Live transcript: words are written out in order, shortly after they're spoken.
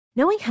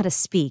Knowing how to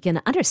speak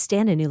and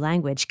understand a new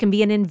language can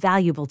be an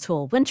invaluable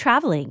tool when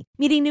traveling,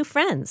 meeting new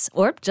friends,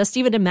 or just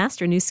even to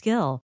master a new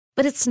skill.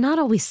 But it's not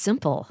always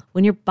simple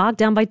when you're bogged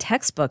down by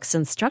textbooks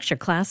and structured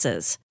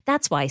classes.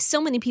 That's why so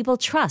many people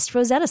trust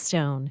Rosetta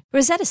Stone.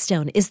 Rosetta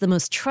Stone is the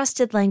most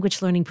trusted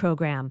language learning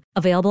program,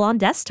 available on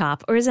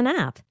desktop or as an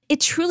app. It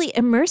truly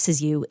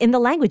immerses you in the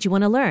language you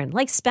want to learn,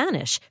 like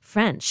Spanish,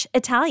 French,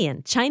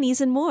 Italian,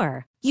 Chinese, and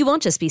more. You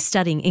won't just be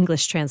studying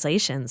English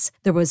translations.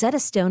 The Rosetta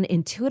Stone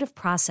intuitive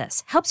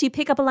process helps you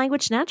pick up a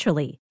language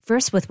naturally,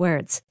 first with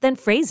words, then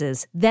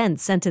phrases, then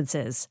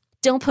sentences.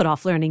 Don't put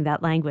off learning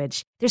that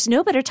language. There's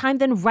no better time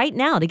than right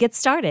now to get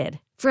started.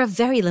 For a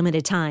very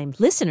limited time,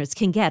 listeners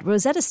can get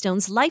Rosetta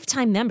Stone's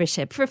lifetime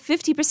membership for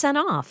 50%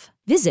 off.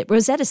 Visit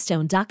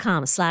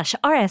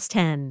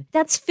rosettastone.com/rs10.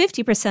 That's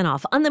 50%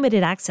 off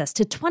unlimited access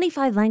to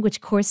 25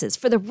 language courses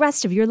for the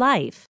rest of your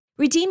life.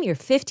 Redeem your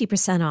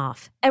 50%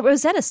 off at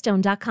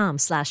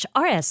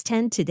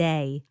rosettastone.com/rs10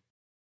 today.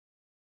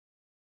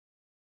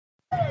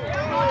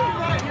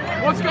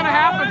 What's going to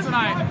happen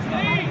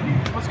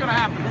tonight? What's going to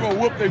happen? We're going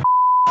to whoop their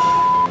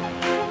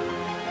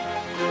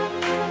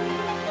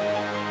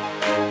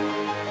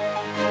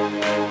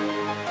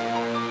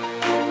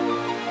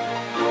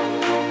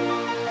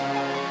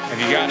Have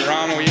you gotten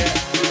Rommel yet?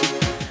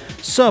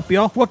 Sup,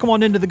 y'all? Welcome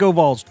on into the Go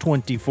Vols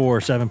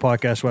 24/7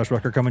 podcast. Wes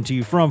Rucker coming to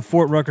you from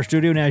Fort Rucker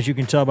Studio. And as you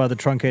can tell by the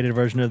truncated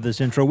version of this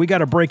intro, we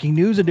got a breaking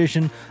news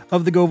edition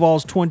of the Go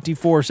Vols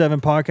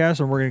 24/7 podcast,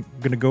 and we're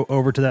going to go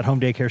over to that home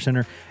daycare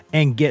center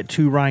and get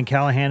to Ryan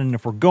Callahan. And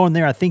if we're going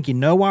there, I think you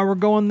know why we're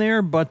going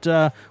there, but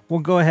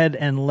we'll go ahead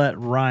and let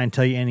Ryan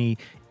tell you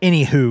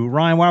anywho.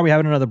 Ryan, why are we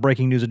having another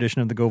breaking news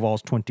edition of the Go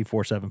Vols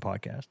 24/7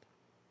 podcast?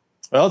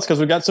 Well, it's because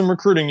we got some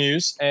recruiting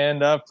news, and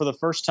for the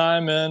first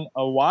time in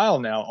a while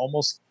now,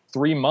 almost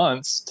 3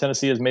 months,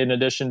 Tennessee has made an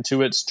addition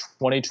to its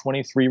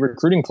 2023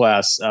 recruiting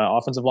class.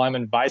 Offensive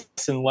lineman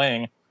Vyson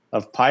Lang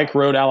of Pike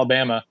Road,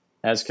 Alabama,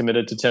 has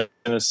committed to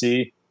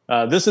Tennessee.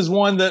 This is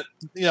one that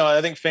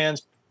I think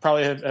fans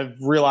probably have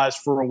realized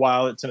for a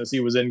while that Tennessee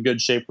was in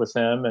good shape with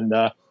him, and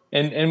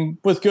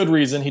with good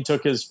reason. He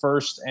took his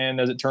first,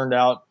 and as it turned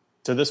out,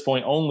 to this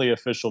point, only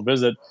official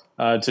visit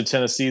to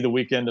Tennessee the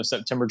weekend of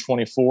September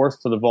 24th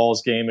for the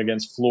Vols game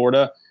against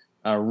Florida.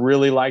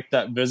 Really liked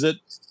that visit,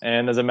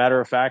 and as a matter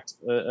of fact,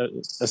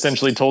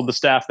 essentially told the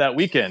staff that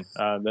weekend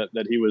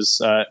that he was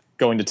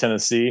going to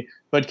Tennessee,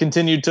 but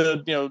continued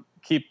to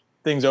keep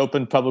things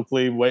open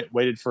publicly.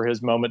 Waited for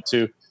his moment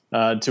to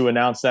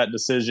announce that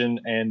decision,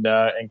 and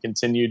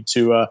continued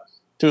to at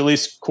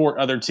least court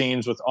other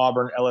teams, with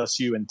Auburn,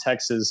 LSU, and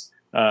Texas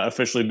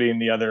officially being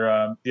the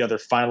other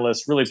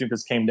finalists. Really think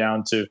this came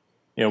down to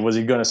was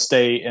he going to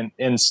stay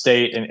in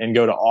state and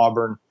go to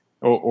Auburn,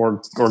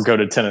 or go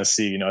to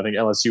Tennessee. I think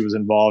LSU was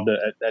involved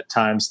at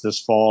times this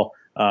fall,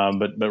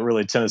 but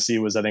really Tennessee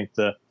was, I think,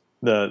 the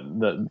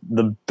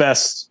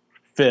best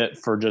fit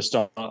for just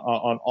on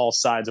all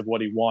sides of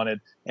what he wanted,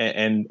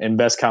 and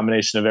best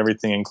combination of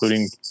everything,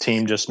 including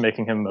team just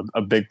making him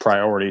a big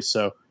priority.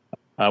 So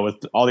with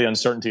all the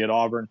uncertainty at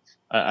Auburn,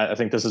 I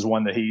think this is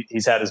one that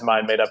he's had his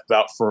mind made up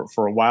about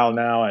for a while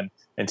now, and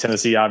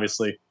Tennessee,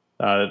 obviously,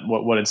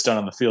 what it's done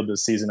on the field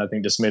this season, I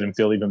think just made him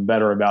feel even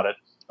better about it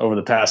over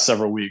the past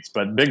several weeks.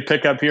 But big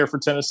pickup here for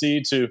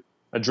Tennessee to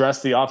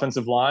address the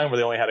offensive line, where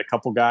they only had a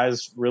couple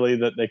guys really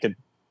that they could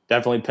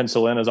definitely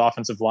pencil in as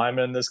offensive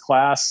linemen in this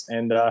class,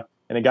 and a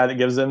guy that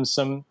gives them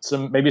some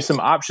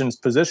options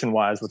position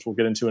wise, which we'll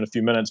get into in a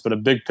few minutes. But a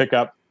big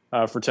pickup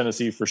for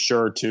Tennessee for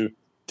sure to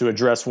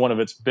address one of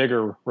its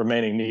bigger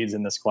remaining needs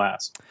in this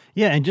class.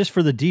 Yeah, and just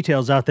for the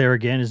details out there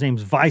again, his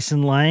name's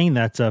Vyson Lang.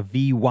 That's a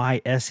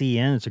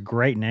Vysen. It's a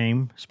great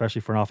name,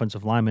 especially for an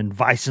offensive lineman.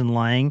 Vyson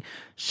Lang,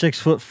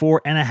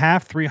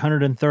 6'4.5",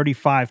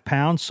 335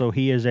 pounds. So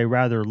he is a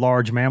rather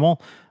large mammal,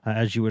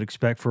 as you would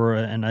expect for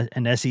an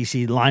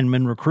SEC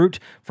lineman recruit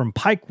from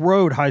Pike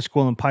Road High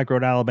School in Pike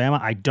Road, Alabama.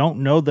 I don't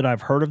know that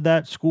I've heard of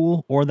that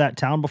school or that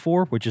town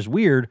before, which is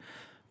weird,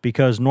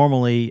 because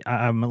normally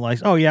I'm like,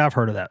 oh yeah, I've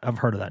heard of that. I've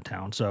heard of that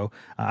town. So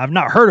I've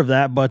not heard of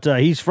that, but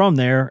he's from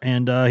there,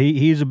 and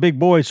he's a big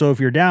boy. So if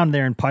you're down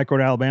there in Pike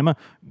Road, Alabama,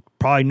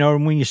 probably know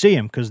him when you see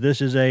him, because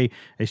this is a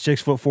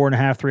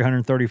 6'4.5",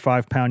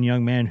 335 pound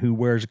young man who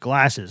wears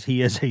glasses.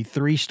 He is a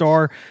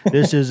 3-star.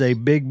 This is a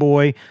big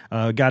boy.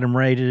 Got him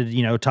rated,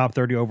 top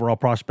 30 overall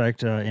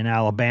prospect in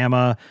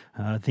Alabama.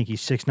 I think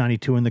he's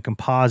 6'92" in the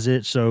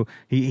composite. So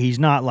he's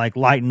not like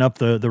lighting up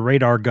the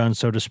radar gun,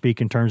 so to speak,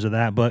 in terms of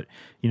that. But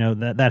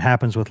that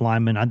happens with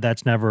linemen.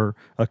 That's never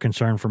a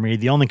concern for me.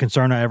 The only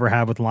concern I ever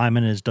have with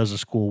linemen is, does the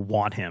school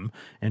want him?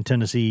 And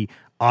Tennessee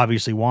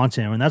obviously wants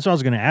him. And that's what I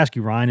was going to ask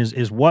you, Ryan,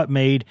 is what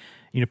made,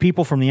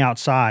 people from the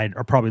outside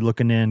are probably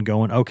looking in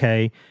going,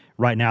 okay,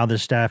 right now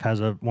this staff has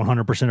a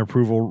 100%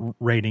 approval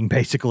rating.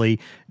 Basically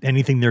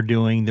anything they're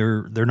doing,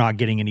 they're not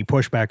getting any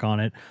pushback on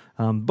it.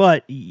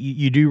 But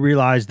you do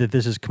realize that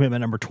this is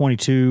commitment number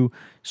 22.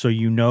 So,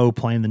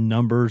 playing the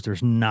numbers,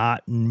 there's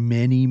not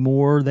many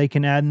more they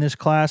can add in this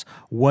class.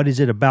 What is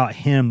it about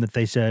him that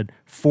they said,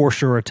 for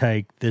sure a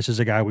take, this is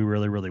a guy we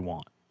really, really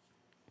want?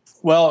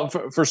 Well,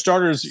 for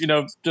starters,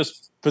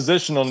 just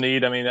positional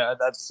need. I mean,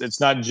 it's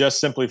not just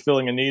simply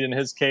filling a need in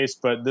his case,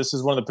 but this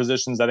is one of the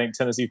positions I think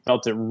Tennessee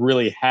felt it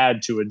really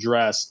had to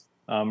address.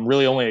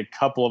 Really, only a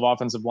couple of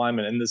offensive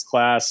linemen in this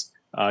class.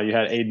 You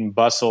had Aiden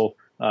Bussell,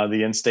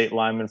 the in-state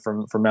lineman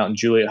from Mountain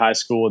Juliet High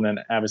School, and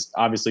then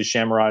obviously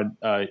Shamrod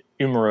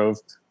Umarov,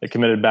 that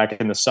committed back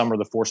in the summer,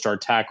 the 4-star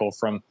tackle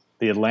from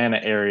the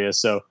Atlanta area.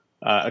 So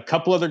a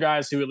couple other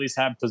guys who at least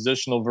have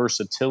positional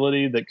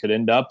versatility that could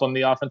end up on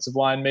the offensive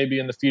line maybe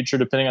in the future,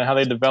 depending on how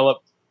they develop,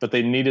 but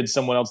they needed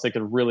someone else they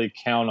could really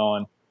count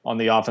on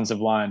the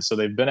offensive line. So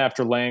they've been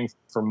after Lang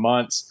for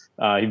months.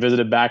 He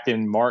visited back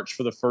in March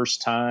for the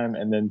first time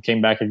and then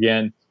came back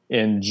again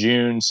in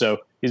June. So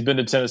he's been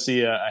to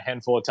Tennessee a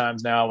handful of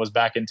times now, was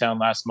back in town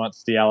last month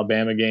for the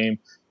Alabama game.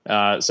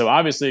 So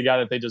obviously a guy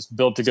that they just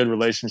built a good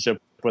relationship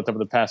with over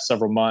the past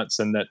several months,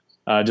 and that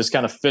just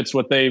kind of fits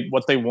what they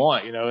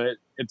want.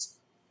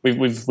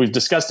 We've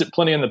discussed it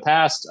plenty in the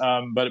past,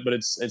 but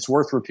it's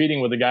worth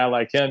repeating with a guy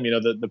like him.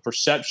 The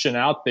perception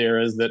out there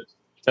is that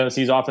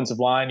Tennessee's offensive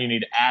line, you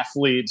need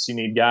athletes, you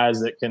need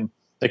guys that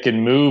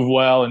can move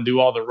well and do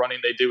all the running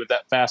they do with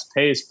that fast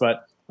pace.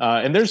 But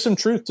and there's some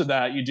truth to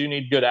that. You do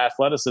need good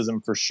athleticism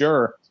for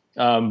sure.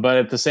 But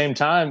at the same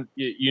time,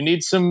 you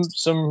need some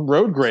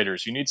road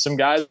graders. You need some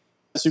guys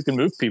who can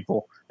move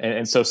people.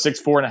 And so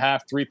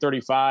 6'4.5",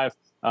 335.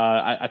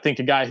 I think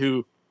a guy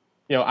who,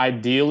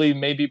 ideally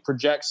maybe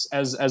projects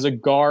as a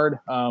guard.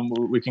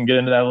 We can get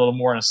into that a little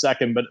more in a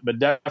second, but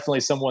definitely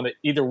someone that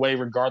either way,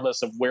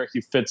 regardless of where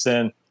he fits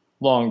in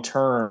long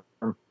term,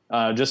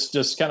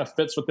 just kind of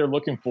fits what they're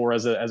looking for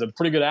as a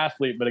pretty good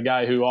athlete, but a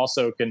guy who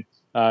also can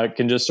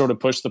just sort of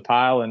push the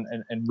pile and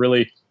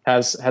really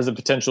has the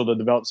potential to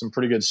develop some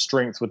pretty good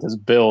strength with his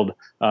build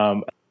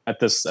at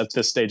this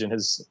stage in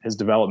his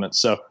development.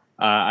 So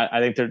I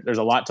think there's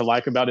a lot to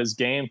like about his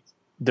game.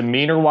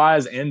 Demeanor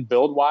wise and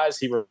build wise,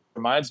 he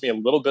reminds me a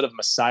little bit of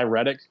Masai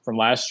Reddick from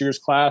last year's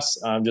class.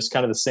 Just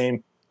kind of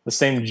the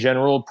same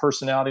general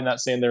personality.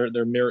 Not saying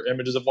they're mirror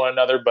images of one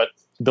another, but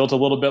built a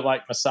little bit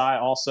like Masai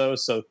also.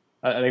 So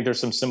I think there's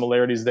some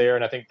similarities there,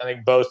 and I think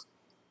both,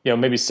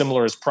 maybe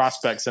similar as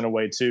prospects in a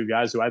way too.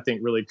 Guys who I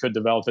think really could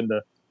develop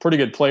into pretty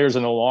good players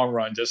in the long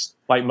run. Just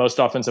like most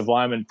offensive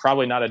linemen,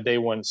 probably not a day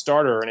one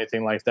starter or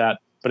anything like that,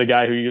 but a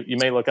guy who you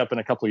may look up in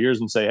a couple of years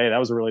and say, hey, that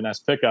was a really nice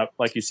pickup.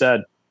 Like you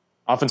said,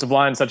 offensive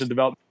line is such a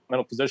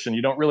developmental position.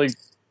 You don't really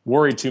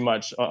worry too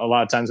much a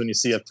lot of times when you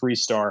see a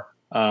 3-star,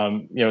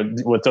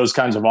 with those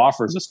kinds of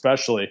offers,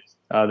 especially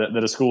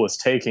that a school is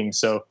taking.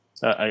 So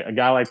a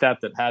guy like that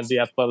has the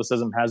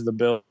athleticism, has the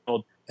build,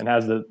 and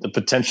has the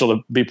potential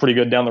to be pretty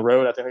good down the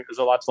road, I think there's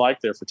a lot to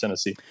like there for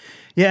Tennessee.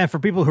 Yeah, and for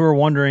people who are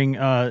wondering,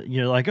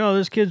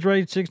 this kid's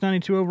rated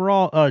 692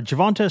 overall.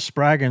 Javonte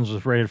Spraggins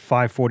was rated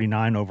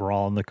 549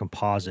 overall in the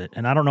composite,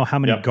 and I don't know how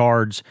many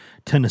guards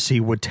Tennessee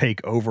would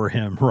take over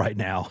him right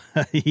now.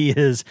 He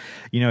is,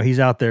 he's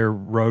out there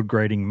road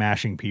grading,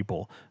 mashing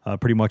people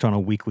pretty much on a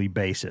weekly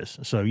basis.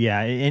 So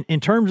yeah, in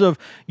terms of,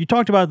 you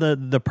talked about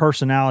the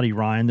personality,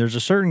 Ryan. There's a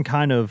certain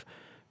kind of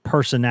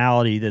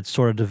personality that's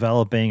sort of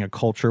developing a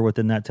culture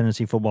within that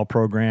Tennessee football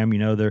program.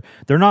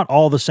 They're not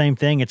all the same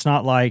thing. It's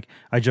not like,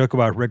 I joke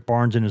about Rick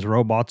Barnes and his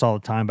robots all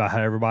the time about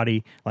how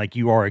everybody, like,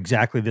 you are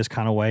exactly this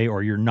kind of way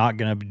or you're not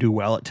going to do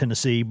well at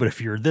Tennessee, but if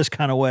you're this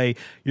kind of way,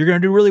 you're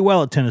going to do really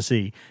well at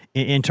Tennessee.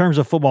 In terms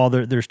of football,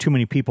 there's too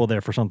many people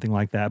there for something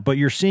like that, but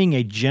you're seeing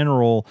a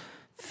general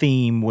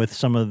theme with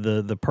some of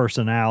the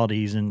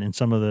personalities and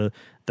some of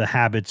the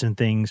habits and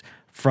things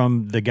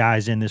from the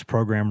guys in this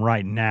program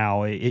right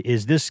now.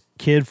 Is this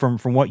kid, from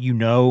what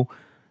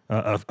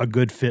a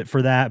good fit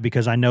for that?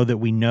 Because I know that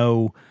we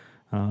know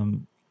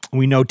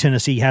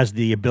Tennessee has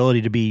the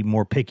ability to be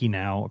more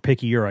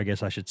pickier, I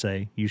guess I should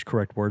say. Use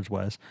correct words,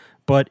 Wes.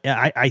 But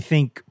I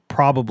think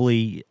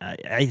probably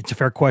it's a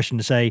fair question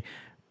to say,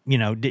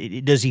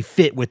 does he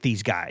fit with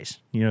these guys?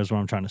 Is what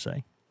I'm trying to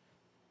say.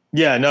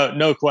 Yeah,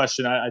 no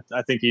question. I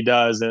think he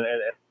does. And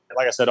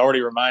like I said,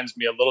 already reminds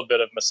me a little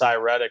bit of Masai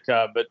Reddick,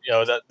 but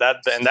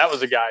that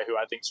was a guy who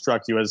I think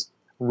struck you as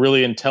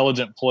really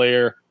intelligent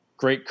player,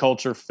 great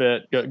culture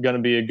fit, going to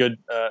be a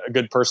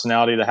good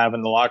personality to have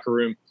in the locker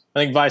room. I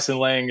think Vysen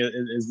Lang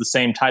is the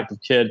same type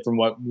of kid from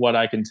what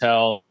I can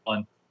tell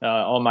on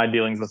all my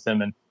dealings with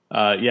him, and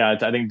I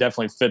think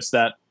definitely fits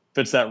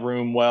that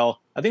room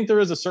well. I think there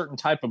is a certain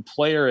type of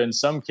player in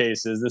some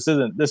cases.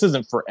 This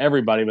isn't for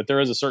everybody, but there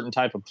is a certain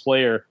type of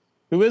player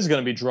who is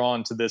going to be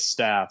drawn to this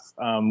staff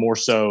more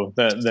so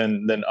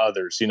than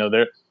others.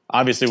 They're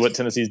obviously what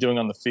Tennessee is doing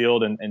on the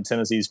field and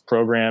Tennessee's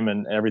program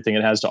and everything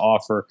it has to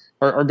offer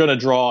are going to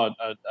draw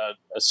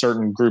a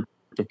certain group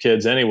of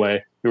kids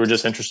anyway who are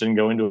just interested in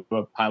going to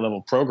a high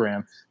level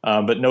program.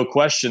 But no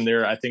question,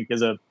 there I think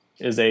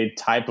is a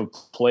type of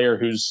player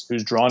who's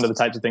drawn to the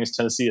types of things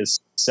Tennessee is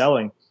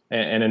selling.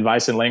 And in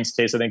Vysen Lang's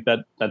case, I think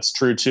that's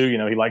true too.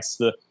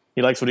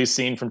 He likes what he's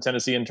seen from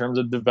Tennessee in terms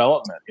of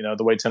development.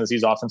 The way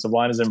Tennessee's offensive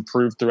line has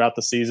improved throughout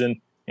the season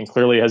and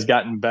clearly has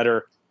gotten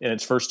better in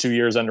its first 2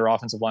 years under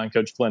offensive line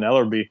coach Flynn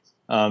Ellerby.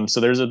 So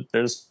there's a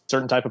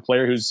certain type of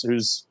player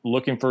who's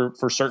looking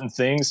for certain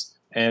things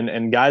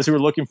and guys who are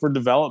looking for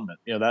development.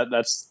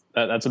 That's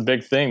a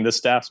big thing. This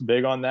staff's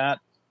big on that,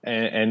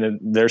 and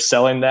they're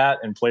selling that,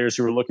 and players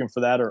who are looking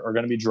for that are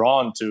going to be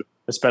drawn to,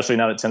 especially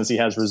now that Tennessee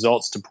has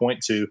results to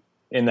point to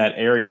in that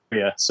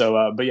area.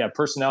 So, but yeah,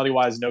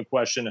 personality-wise, no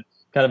question,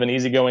 kind of an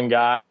easygoing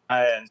guy,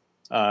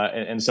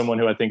 and someone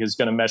who I think is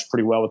going to mesh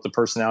pretty well with the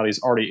personalities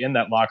already in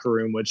that locker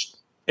room, which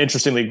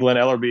interestingly, Glenn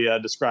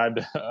Ellerby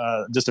described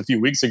just a few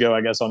weeks ago,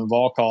 I guess, on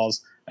Vol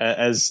Calls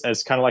as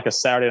kind of like a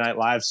Saturday Night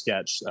Live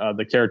sketch,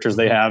 the characters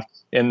they have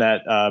in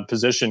that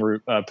position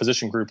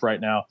group right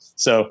now.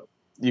 So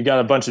you got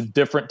a bunch of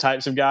different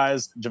types of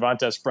guys.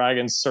 Javonte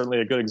Spraggins certainly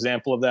a good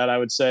example of that, I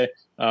would say,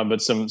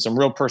 but some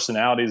real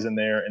personalities in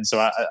there. And so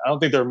I don't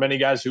think there are many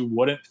guys who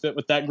wouldn't fit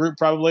with that group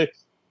probably.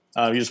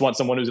 You just want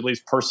someone who's at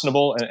least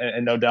personable,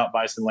 and no doubt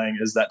Vysen Lang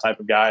is that type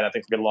of guy, and I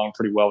think we get along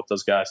pretty well with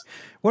those guys.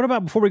 What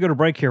about, before we go to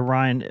break here,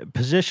 Ryan,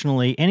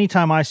 positionally,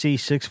 anytime I see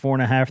 6'4.5",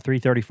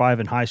 335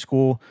 in high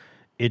school,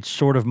 it's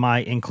sort of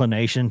my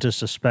inclination to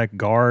suspect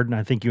guard, and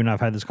I think you and I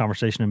have had this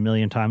conversation a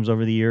million times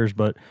over the years,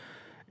 but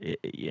I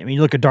mean,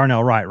 you look at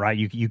Darnell Wright, right?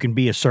 You can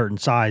be a certain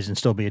size and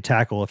still be a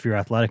tackle if you're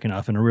athletic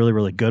enough, and a really,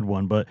 really good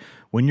one, but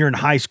when you're in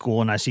high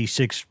school and I see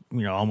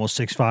almost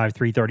 6'5",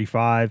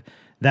 335,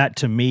 that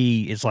to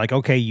me is like,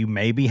 okay, you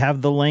maybe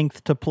have the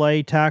length to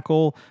play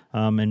tackle,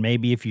 and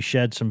maybe if you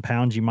shed some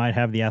pounds, you might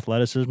have the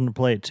athleticism to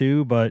play it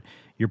too, but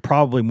you're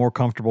probably more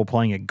comfortable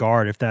playing at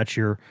guard if that's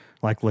your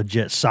like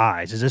legit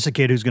size. Is this a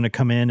kid who's going to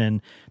come in and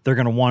they're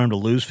going to want him to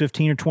lose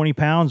 15 or 20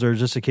 pounds, or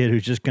is this a kid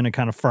who's just going to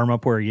kind of firm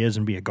up where he is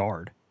and be a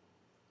guard?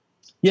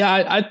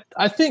 Yeah,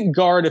 I think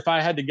guard, if I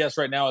had to guess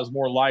right now, is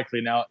more likely.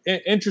 Now,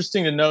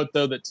 interesting to note,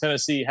 though, that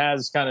Tennessee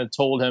has kind of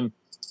told him,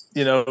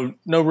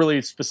 no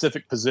really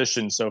specific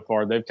position so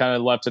far. They've kind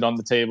of left it on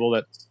the table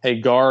that, hey,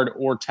 guard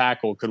or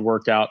tackle could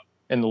work out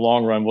in the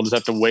long run. We'll just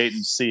have to wait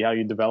and see how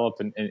you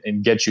develop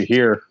and get you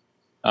here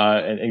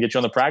and get you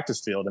on the practice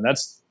field. And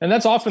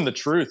that's often the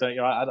truth.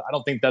 I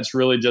don't think that's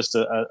really just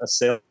a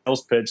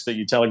sales pitch that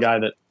you tell a guy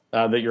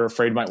that you're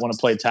afraid might want to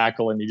play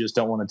tackle and you just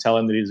don't want to tell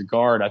him that he's a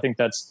guard. I think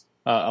that's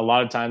a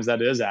lot of times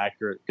that is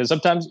accurate, because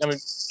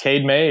sometimes,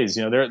 Cade Mays,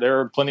 there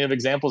are plenty of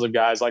examples of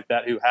guys like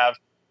that who have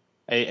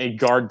a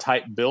guard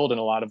type build in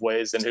a lot of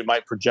ways and who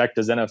might project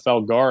as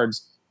NFL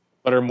guards,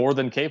 but are more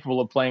than capable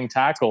of playing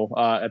tackle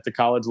at the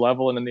college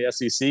level and in the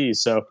SEC.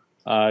 So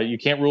you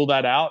can't rule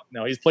that out.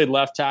 Now, he's played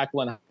left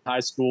tackle in high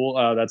school.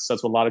 That's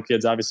what a lot of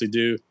kids obviously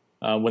do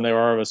when they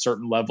are of a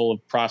certain level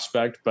of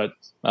prospect. But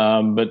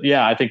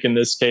yeah, I think in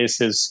this case,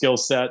 his skill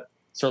set,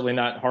 certainly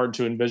not hard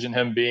to envision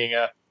him being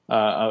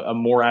a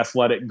more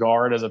athletic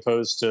guard as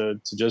opposed to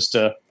just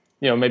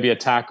maybe a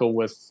tackle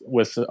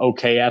with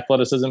okay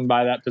athleticism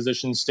by that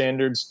position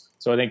standards.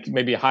 So I think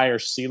maybe a higher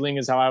ceiling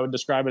is how I would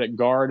describe it at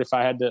guard if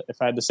I had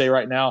to say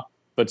right now,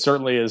 but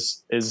certainly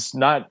is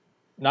not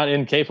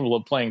incapable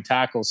of playing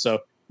tackle.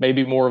 So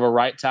maybe more of a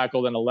right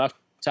tackle than a left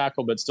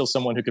tackle, but still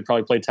someone who could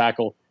probably play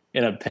tackle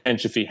in a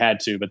pinch if he had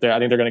to. But I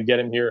think they're going to get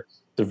him here,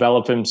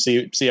 develop him,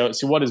 see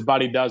what his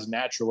body does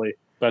naturally.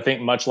 But I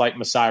think much like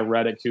Masai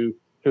Reddick, who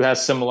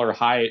has similar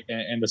height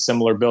and a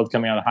similar build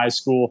coming out of high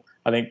school,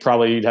 I think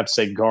probably you'd have to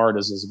say guard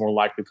is a more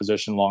likely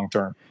position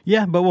long-term.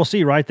 Yeah, but we'll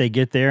see, right? They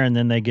get there, and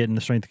then they get in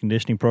the strength and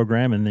conditioning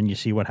program, and then you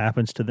see what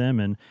happens to them,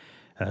 and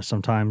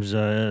sometimes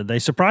they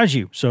surprise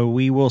you. So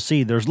we will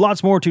see. There's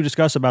lots more to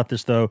discuss about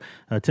this, though.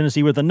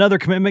 Tennessee with another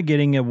commitment,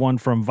 getting one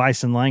from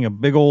Vysen Lang, a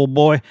big old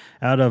boy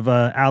out of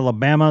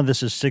Alabama.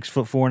 This is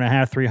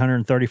 6'4.5",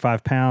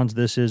 335 pounds.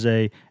 This is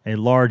a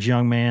large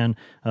young man,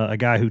 a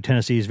guy who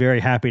Tennessee is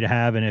very happy to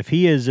have. And if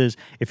he's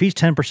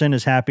 10%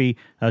 as happy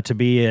to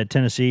be at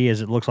Tennessee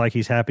as it looks like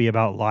he's happy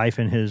about life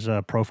in his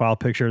profile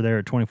picture there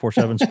at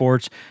 24/7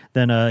 Sports,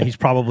 then he's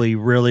probably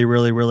really,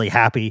 really, really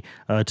happy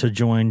to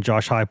join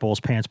Josh Heupel's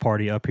pants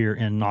party up here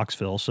in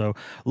Knoxville. So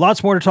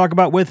lots more to talk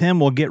about with him.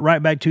 We'll get right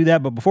back to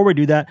that. But before we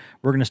do that,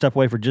 we're going to step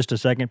away for just a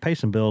second, pay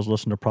some bills,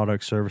 listen to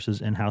products,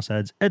 services, in-house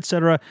ads,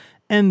 etc.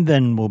 And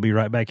then we'll be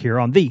right back here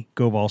on the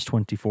Go Vols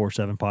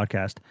 24/7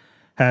 podcast.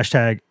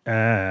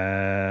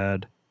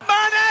 #ad.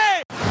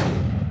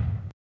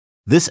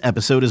 This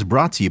episode is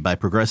brought to you by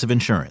Progressive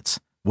Insurance.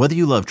 Whether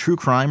you love true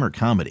crime or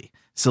comedy,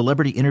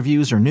 celebrity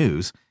interviews or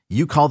news,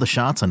 you call the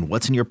shots on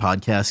what's in your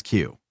podcast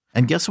queue.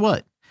 And guess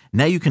what?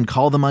 Now you can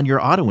call them on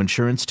your auto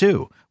insurance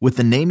too with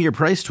the Name Your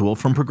Price tool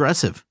from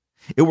Progressive.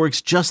 It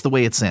works just the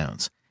way it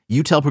sounds.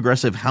 You tell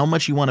Progressive how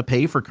much you want to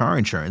pay for car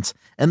insurance,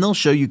 and they'll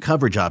show you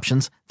coverage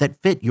options that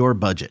fit your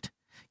budget.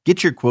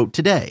 Get your quote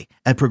today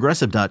at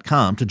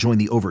Progressive.com to join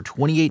the over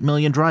 28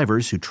 million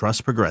drivers who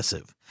trust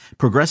Progressive.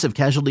 Progressive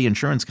Casualty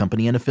Insurance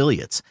Company and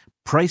Affiliates.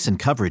 Price and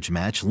coverage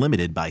match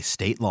limited by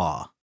state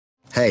law.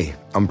 Hey,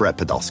 I'm Brett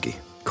Podolsky,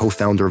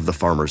 co-founder of The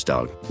Farmer's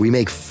Dog. We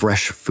make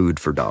fresh food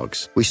for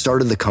dogs. We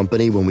started the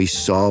company when we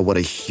saw what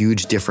a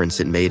huge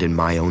difference it made in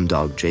my own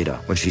dog, Jada,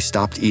 when she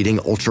stopped eating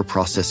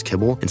ultra-processed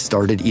kibble and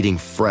started eating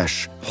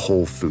fresh,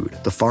 whole food.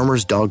 The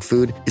Farmer's Dog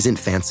food isn't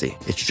fancy.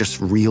 It's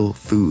just real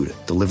food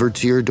delivered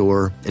to your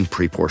door in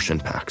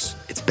pre-portioned packs.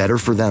 It's better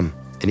for them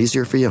and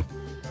easier for you.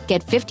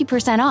 Get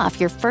 50%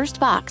 off your first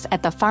box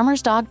at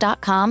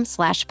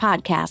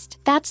thefarmersdog.com/podcast.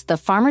 That's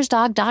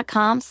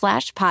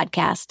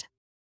thefarmersdog.com/podcast.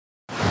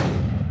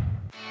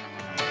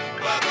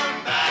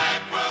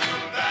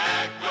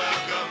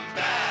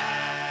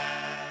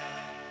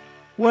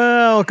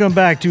 Welcome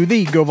back to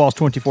the Go Vols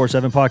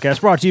 24/7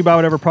 podcast, brought to you by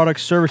whatever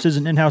products, services,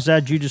 and in-house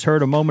ads you just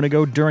heard a moment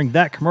ago during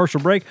that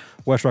commercial break.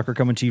 Wes Rucker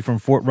coming to you from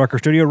Fort Rucker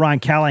Studio. Ryan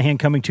Callahan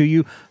coming to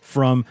you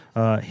from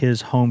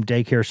his home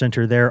daycare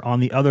center there on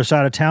the other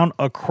side of town,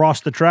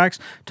 across the tracks,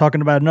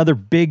 talking about another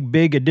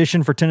big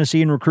addition for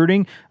Tennessee in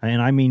recruiting,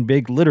 and I mean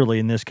big literally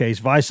in this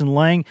case. Vyson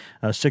Lang,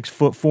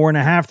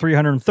 6'4.5",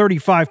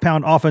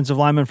 335-pound offensive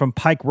lineman from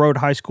Pike Road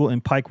High School in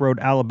Pike Road,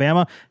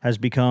 Alabama, has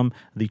become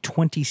the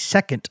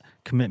 22nd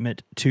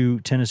commitment to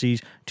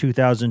Tennessee's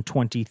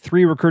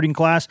 2023 recruiting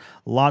class.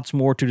 Lots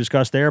more to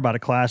discuss there about a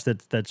class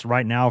that's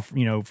right now,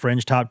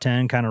 fringe top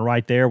 10, kind of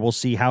right there. We'll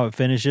see how it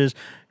finishes.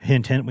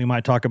 Hint, we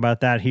might talk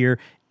about that here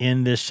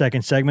in this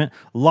second segment.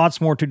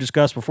 Lots more to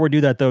discuss. Before we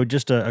do that, though,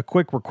 just a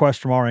quick request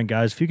from our end,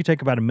 guys. If you could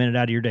take about a minute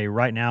out of your day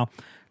right now,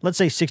 let's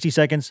say 60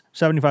 seconds,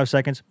 75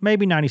 seconds,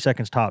 maybe 90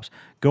 seconds tops,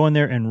 go in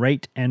there and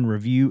rate and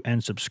review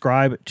and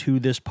subscribe to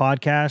this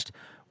podcast.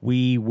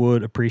 We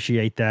would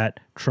appreciate that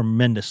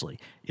tremendously.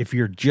 If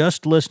you're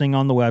just listening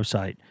on the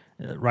website,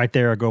 right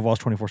there at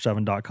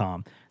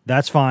GoVols247.com,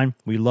 that's fine.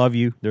 We love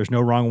you. There's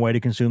no wrong way to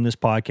consume this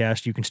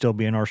podcast. You can still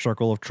be in our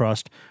circle of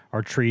trust,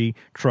 our tree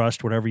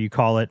trust, whatever you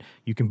call it.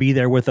 You can be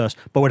there with us.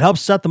 But what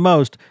helps us out the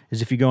most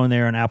is if you go in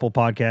there on Apple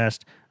Podcast,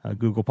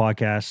 Google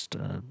Podcast,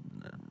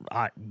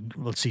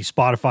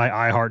 Spotify,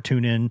 iHeart,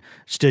 TuneIn,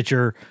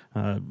 Stitcher,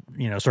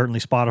 certainly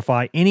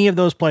Spotify. Any of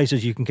those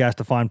places you can cast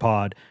a fine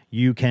pod,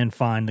 you can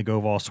find the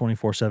Go Vols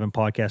 24/7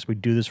 podcast. We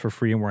do this for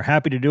free, and we're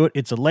happy to do it.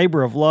 It's a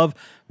labor of love.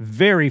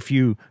 Very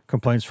few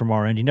complaints from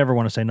our end. You never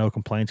want to say no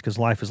complaints because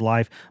life is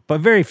life,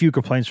 but very few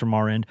complaints from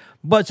our end.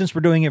 But since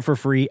we're doing it for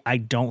free, I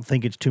don't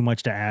think it's too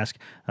much to ask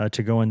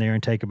to go in there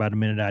and take about a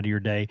minute out of your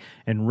day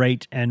and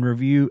rate and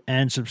review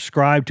and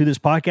subscribe to this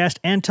podcast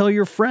and tell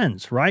your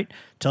friends, right?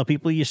 Tell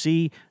people you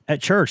see at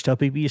church. Tell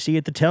people you see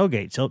at the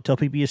tailgate. Tell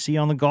people you see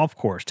on the golf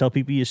course. Tell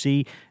people you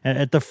see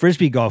at the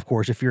Frisbee golf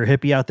course if you're a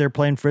hippie out there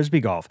playing Frisbee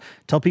golf.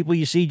 Tell people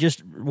you see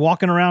just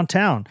walking around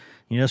town.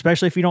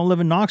 Especially if you don't live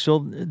in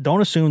Knoxville,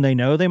 don't assume they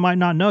know. They might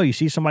not know. You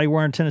see somebody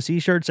wearing a Tennessee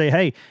shirt, say,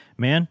 hey,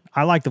 man,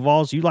 I like the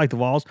Vols. You like the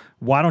Vols.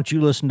 Why don't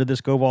you listen to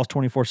this Go Vols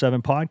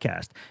 24/7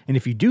 podcast? And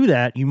if you do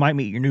that, you might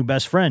meet your new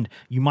best friend.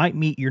 You might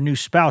meet your new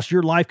spouse.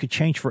 Your life could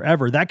change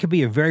forever. That could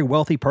be a very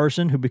wealthy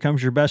person who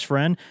becomes your best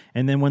friend.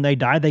 And then when they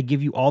die, they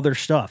give you all their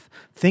stuff.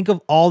 Think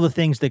of all the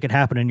things that could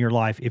happen in your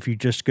life if you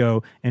just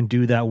go and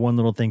do that one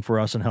little thing for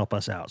us and help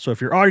us out. So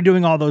if you're already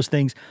doing all those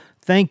things,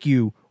 thank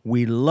you.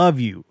 We love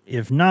you.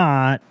 If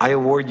not, I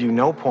award you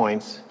no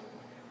points,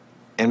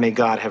 and may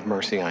God have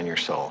mercy on your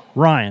soul.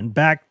 Ryan,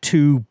 back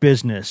to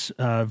business.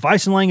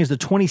 Vyson Lang is the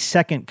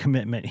 22nd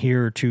commitment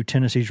here to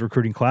Tennessee's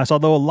recruiting class,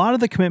 although a lot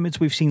of the commitments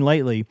we've seen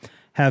lately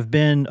have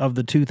been of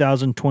the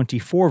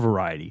 2024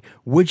 variety,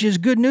 which is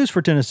good news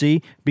for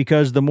Tennessee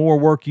because the more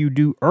work you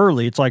do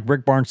early, it's like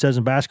Rick Barnes says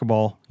in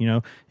basketball,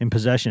 in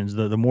possessions,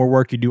 the more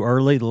work you do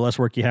early, the less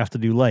work you have to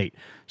do late.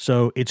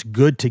 So it's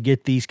good to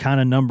get these kind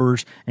of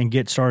numbers and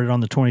get started on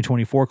the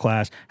 2024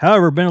 class.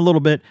 However, been a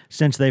little bit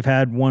since they've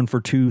had one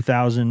for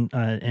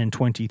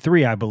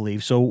 2023, I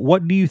believe. So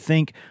what do you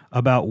think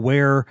about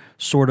where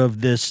sort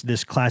of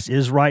this class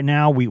is right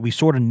now? We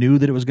sort of knew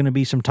that it was going to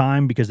be some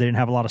time because they didn't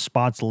have a lot of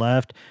spots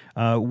left.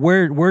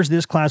 Where's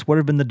this class? What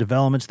have been the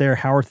developments there?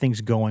 How are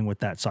things going with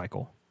that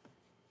cycle?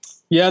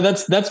 Yeah,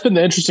 that's been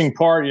the interesting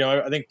part.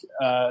 I think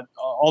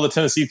all the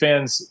Tennessee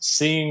fans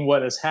seeing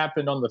what has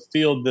happened on the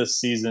field this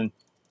season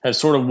have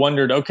sort of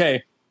wondered,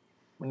 okay,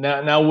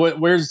 now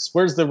where's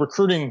the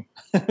recruiting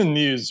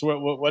news?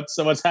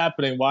 What's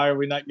happening? Why are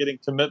we not getting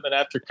commitment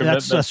after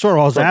commitment? That's sort of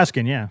what I was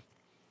asking. Yeah,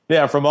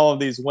 from all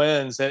of these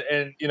wins,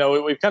 and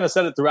we've kind of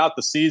said it throughout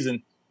the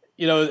season.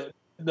 The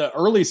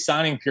early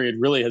signing period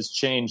really has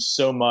changed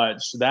so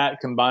much. That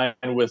combined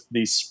with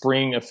the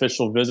spring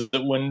official visit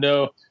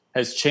window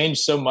has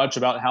changed so much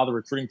about how the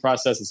recruiting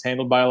process is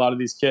handled by a lot of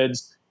these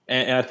kids.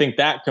 And I think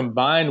that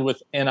combined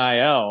with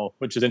NIL,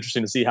 which is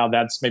interesting to see how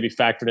that's maybe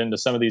factored into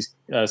some of these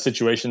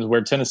situations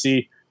where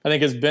Tennessee, I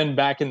think, has been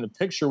back in the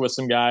picture with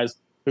some guys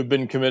who've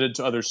been committed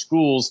to other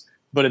schools,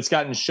 but it's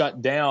gotten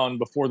shut down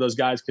before those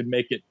guys could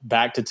make it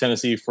back to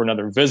Tennessee for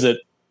another visit.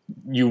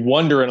 You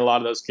wonder in a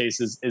lot of those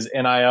cases, is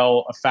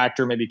NIL a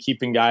factor maybe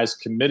keeping guys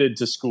committed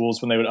to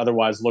schools when they would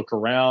otherwise look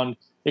around?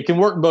 It can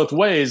work both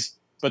ways,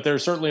 but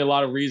there's certainly a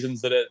lot of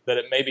reasons that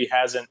it maybe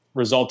hasn't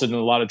resulted in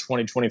a lot of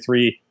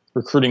 2023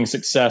 recruiting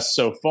success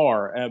so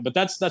far. But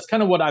that's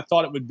kind of what I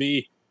thought it would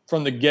be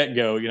from the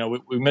get-go.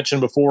 We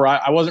mentioned before,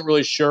 I wasn't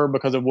really sure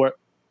because of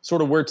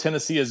where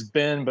Tennessee has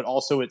been, but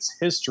also its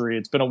history.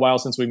 It's been a while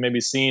since we've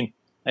maybe seen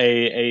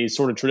a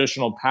sort of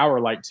traditional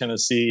power like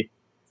Tennessee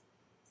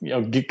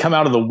come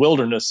out of the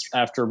wilderness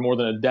after more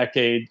than a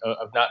decade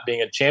of not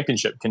being a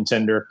championship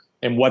contender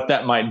and what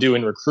that might do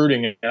in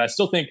recruiting. And I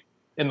still think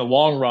in the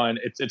long run,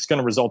 it's going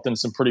to result in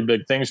some pretty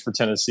big things for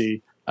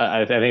Tennessee.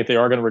 I think they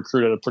are going to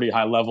recruit at a pretty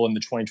high level in the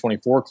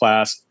 2024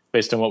 class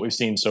based on what we've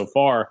seen so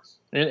far.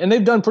 And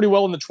they've done pretty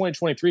well in the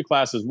 2023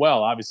 class as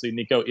well. Obviously,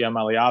 Nico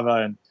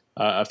Iamaleava and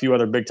a few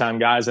other big-time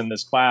guys in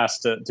this class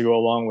to go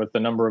along with a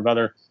number of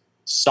other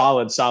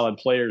solid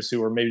players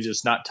who are maybe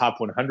just not top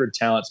 100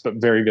 talents, but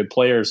very good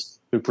players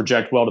who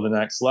project well to the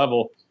next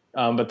level.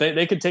 But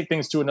they could take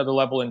things to another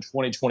level in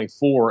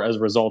 2024 as a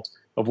result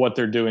of what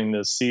they're doing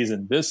this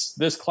season.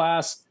 This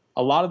class,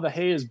 a lot of the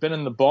hay has been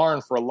in the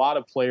barn for a lot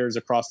of players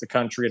across the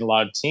country and a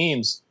lot of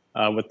teams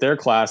with their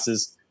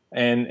classes.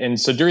 And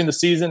so during the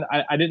season,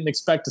 I didn't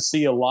expect to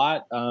see a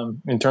lot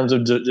in terms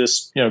of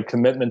just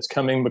commitments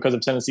coming because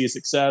of Tennessee's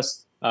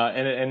success.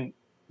 And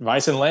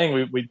Vysen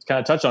Lang, we kind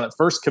of touched on it.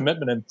 First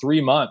commitment in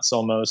 3 months,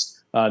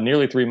 almost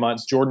nearly 3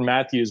 months. Jordan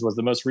Matthews was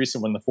the most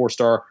recent one, the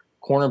 4-star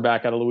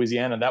cornerback out of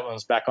Louisiana. That one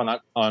was back on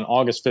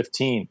August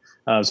 15.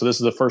 So this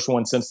is the first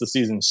one since the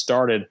season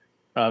started.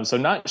 So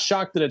not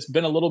shocked that it's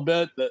been a little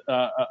bit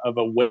of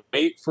a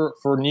wait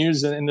for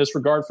news in this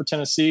regard for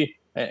Tennessee.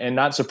 And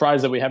not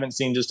surprised that we haven't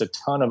seen just a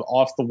ton of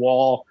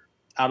off-the-wall,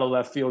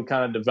 out-of-left-field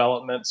kind of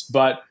developments.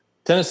 But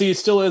Tennessee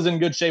still is in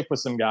good shape with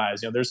some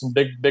guys. There's some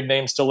big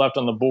names still left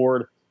on the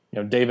board.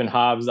 David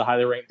Hobbs, the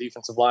highly ranked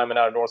defensive lineman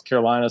out of North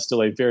Carolina,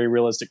 still a very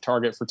realistic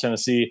target for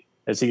Tennessee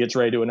as he gets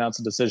ready to announce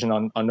a decision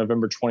on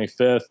November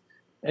 25th.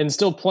 And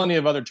still plenty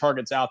of other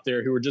targets out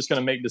there who are just going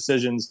to make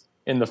decisions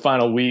in the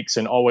final weeks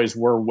and always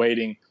were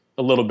waiting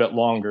a little bit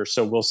longer.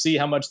 So we'll see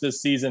how much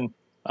this season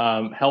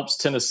helps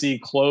Tennessee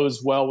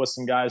close well with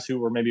some guys who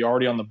were maybe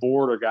already on the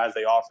board or guys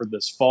they offered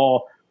this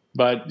fall.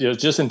 But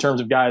just in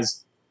terms of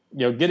guys,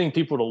 getting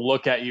people to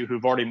look at you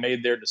who've already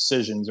made their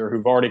decisions or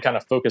who've already kind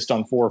of focused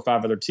on 4 or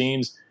 5 other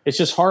teams, it's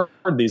just hard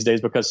these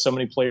days because so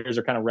many players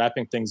are kind of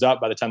wrapping things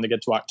up by the time they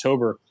get to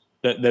October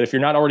that if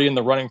you're not already in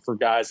the running for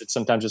guys, it's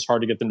sometimes just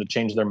hard to get them to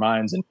change their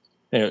minds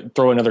and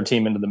throw another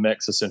team into the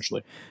mix,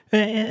 essentially.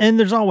 And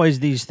there's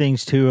always these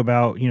things, too,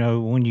 about,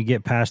 when you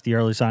get past the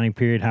early signing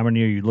period, how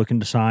many are you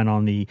looking to sign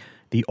on the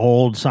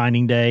old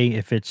signing day,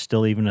 if it's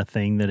still even a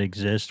thing that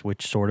exists,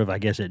 which sort of, I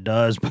guess it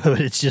does,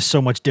 but it's just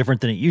so much different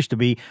than it used to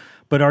be.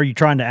 But are you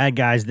trying to add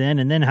guys then?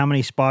 And then how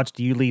many spots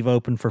do you leave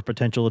open for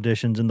potential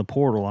additions in the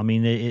portal? I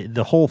mean,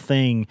 the whole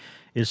thing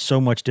is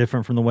so much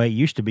different from the way it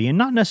used to be, and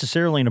not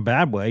necessarily in a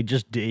bad way,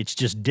 it's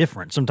just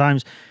different.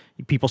 Sometimes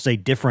people say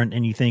different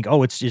and you think,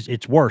 oh,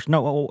 it's worse.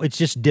 No, it's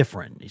just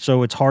different.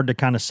 So it's hard to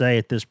kind of say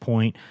at this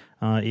point.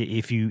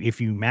 If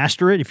you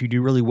master it, if you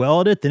do really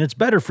well at it, then it's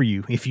better for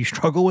you. If you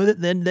struggle with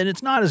it, then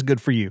it's not as good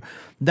for you.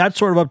 That's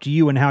sort of up to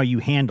you and how you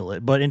handle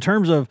it. But in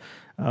terms of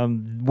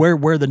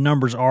where the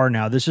numbers are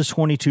now, this is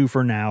 22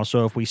 for now.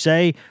 So if we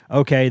say,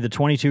 okay, the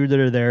 22 that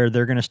are there,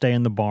 they're going to stay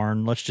in the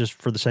barn. Let's just,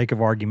 for the sake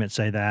of argument,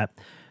 say that.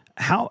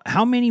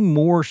 How many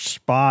more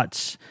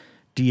spots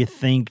do you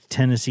think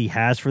Tennessee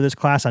has for this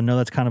class? I know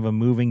that's kind of a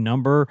moving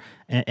number.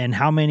 And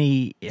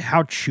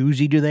how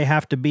choosy do they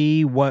have to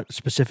be? What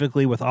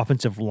specifically with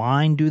offensive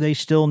line do they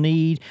still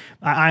need?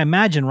 I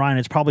imagine, Ryan,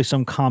 it's probably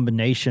some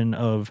combination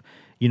of,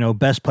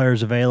 best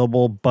players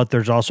available, but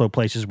there's also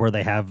places where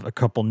they have a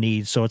couple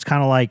needs. So it's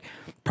kind of like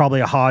probably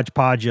a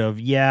hodgepodge of,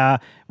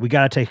 we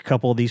got to take a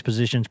couple of these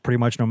positions pretty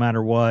much no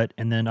matter what.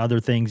 And then other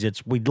things,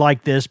 we'd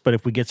like this, but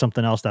if we get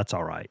something else, that's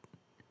all right.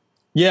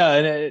 Yeah,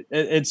 and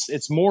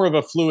it's more of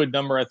a fluid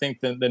number, I think,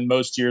 than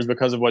most years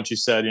because of what you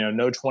said.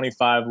 No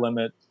 25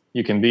 limit.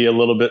 You can be a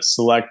little bit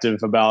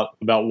selective about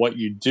what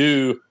you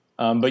do,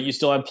 but you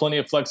still have plenty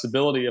of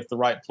flexibility if the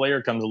right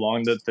player comes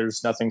along. That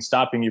there's nothing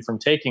stopping you from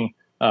taking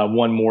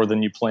one more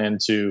than you plan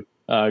to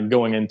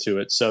going into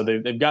it. So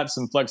they've got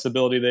some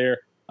flexibility there,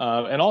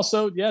 and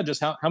also,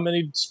 just how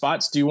many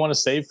spots do you want to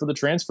save for the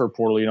transfer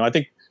portal? I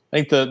think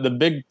the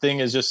big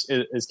thing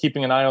is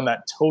keeping an eye on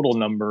that total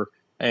number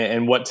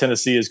and what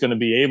Tennessee is going to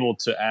be able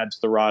to add to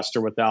the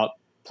roster without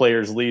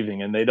players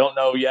leaving. And they don't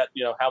know yet,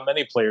 how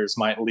many players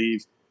might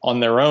leave on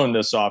their own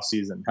this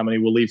offseason, how many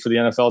will leave for the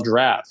NFL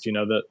draft.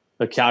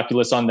 The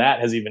calculus on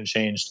that has even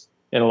changed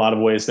in a lot of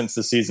ways since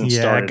the season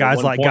started.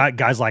 Guys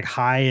like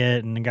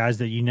Hyatt and guys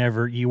that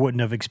you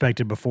wouldn't have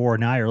expected before.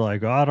 Now you're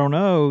like, I don't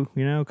know,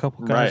 a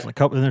couple guys, right.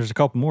 And there's a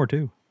couple more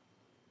too.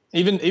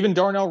 Even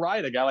Darnell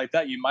Wright, a guy like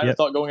that, you might have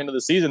thought going into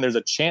the season, there's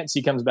a chance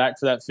he comes back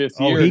for that 5th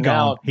year.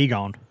 He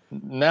gone.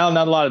 Now,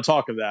 not a lot of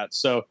talk of that.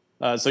 So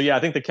I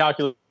think the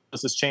calculus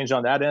has changed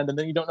on that end, and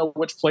then you don't know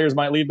which players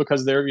might leave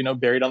because they're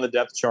buried on the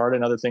depth chart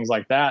and other things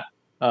like that.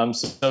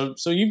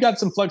 So you've got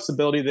some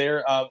flexibility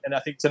there, and I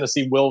think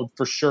Tennessee will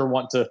for sure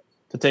want to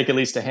take at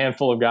least a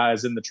handful of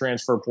guys in the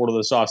transfer portal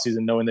this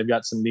offseason, knowing they've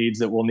got some needs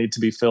that will need to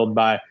be filled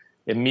by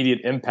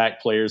immediate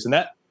impact players. And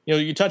that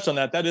you touched on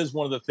that. That is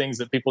one of the things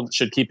that people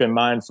should keep in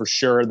mind for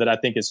sure. That I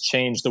think has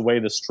changed the way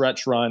the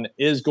stretch run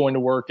is going to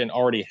work and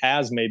already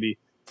has maybe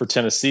for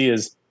Tennessee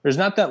is. There's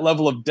not that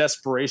level of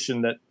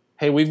desperation that,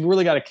 hey, we've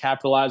really got to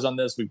capitalize on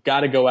this. We've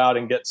got to go out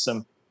and get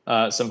some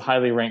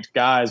highly ranked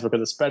guys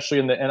because especially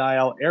in the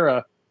NIL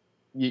era,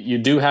 you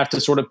do have to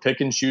sort of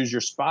pick and choose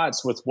your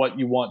spots with what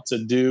you want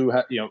to do,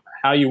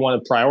 how you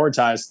want to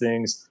prioritize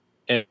things.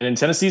 And in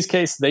Tennessee's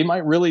case, they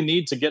might really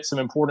need to get some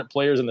important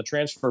players in the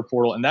transfer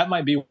portal, and that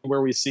might be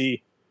where we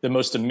see the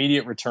most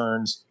immediate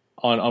returns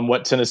on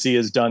what Tennessee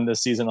has done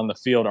this season on the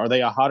field. Are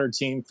they a hotter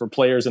team for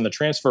players in the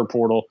transfer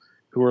portal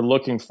who are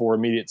looking for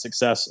immediate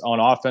success on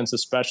offense,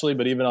 especially,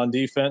 but even on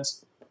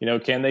defense?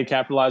 Can they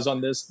capitalize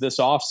on this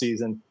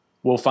offseason?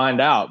 We'll find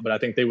out, but I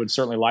think they would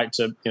certainly like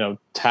to,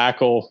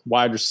 tackle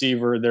wide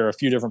receiver. There are a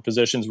few different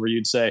positions where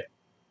you'd say,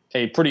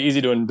 hey, pretty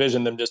easy to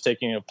envision them just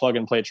taking a plug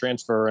and play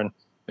transfer and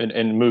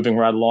moving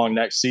right along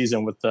next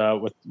season with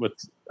Joe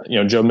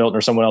Milton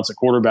or someone else at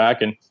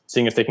quarterback and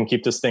seeing if they can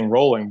keep this thing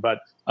rolling. But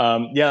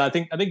I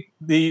think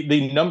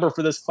the number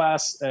for this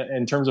class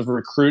in terms of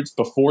recruits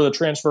before the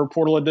transfer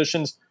portal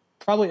additions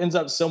probably ends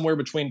up somewhere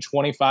between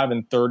 25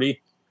 and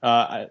 30.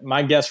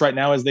 My guess right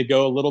now is they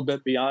go a little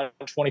bit beyond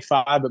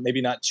 25, but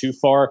maybe not too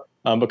far,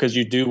 because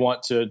you do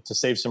want to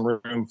save some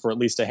room for at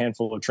least a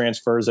handful of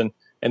transfers, and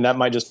that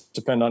might just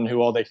depend on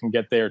who all they can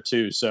get there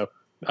too. So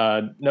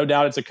no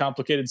doubt it's a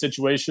complicated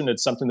situation.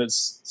 It's something that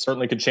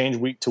certainly could change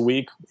week to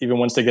week, even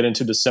once they get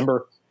into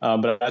December.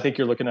 But I think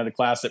you're looking at a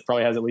class that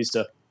probably has at least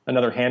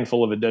another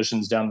handful of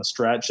additions down the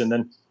stretch, and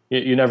then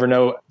you never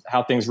know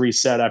how things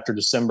reset after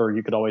December.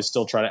 You could always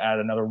still try to add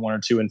another one or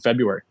two in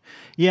February.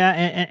 Yeah,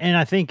 and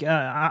I think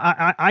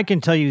I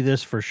can tell you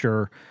this for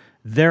sure.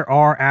 There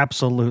are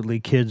absolutely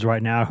kids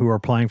right now who are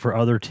playing for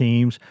other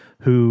teams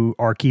who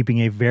are keeping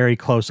a very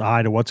close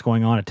eye to what's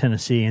going on at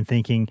Tennessee and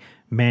thinking,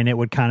 man, it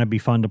would kind of be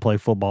fun to play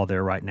football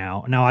there right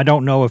now. Now, I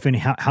don't know if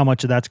how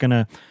much of that's going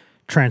to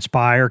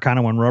transpire kind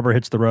of when rubber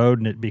hits the road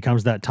and it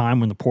becomes that time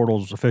when the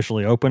portal's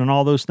officially open and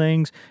all those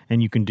things,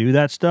 and you can do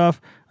that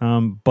stuff.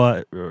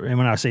 But and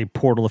when I say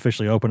portal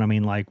officially open, I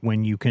mean like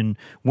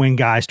when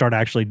guys start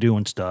actually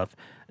doing stuff.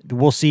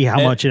 We'll see how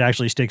much it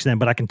actually sticks in.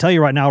 But I can tell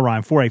you right now,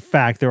 Ryan, for a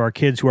fact, there are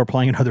kids who are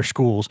playing in other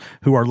schools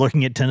who are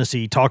looking at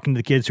Tennessee, talking to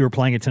the kids who are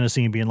playing at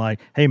Tennessee and being like,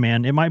 hey,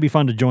 man, it might be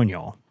fun to join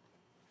y'all.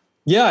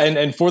 Yeah,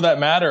 and for that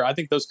matter, I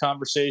think those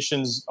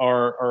conversations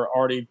are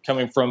already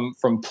coming from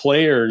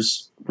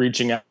players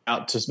reaching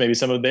out to maybe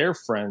some of their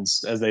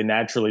friends, as they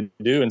naturally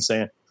do, and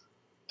saying,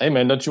 hey,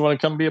 man, don't you want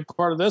to come be a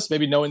part of this?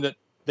 Maybe knowing that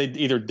they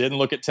either didn't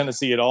look at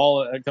Tennessee at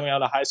all coming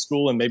out of high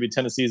school, and maybe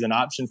Tennessee is an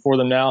option for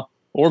them now.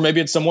 Or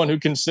maybe it's someone who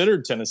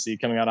considered Tennessee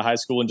coming out of high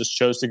school and just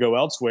chose to go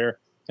elsewhere.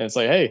 And it's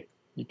like, hey,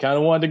 you kind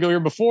of wanted to go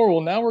here before.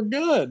 Well, now we're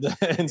good.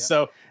 And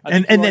so,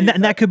 and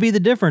that could be the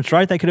difference,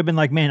 right? They could have been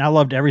like, man, I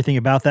loved everything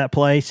about that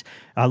place.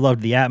 I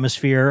loved the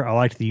atmosphere. I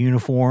liked the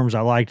uniforms. I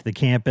liked the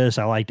campus.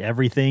 I liked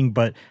everything,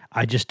 but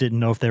I just didn't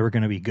know if they were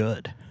going to be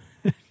good.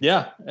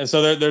 Yeah. And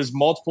so there's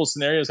multiple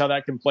scenarios how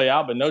that can play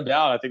out, but no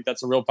doubt, I think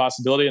that's a real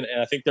possibility. And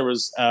I think there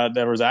was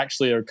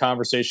actually a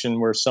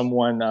conversation where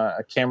someone, a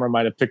camera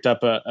might have picked up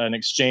an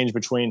exchange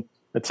between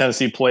the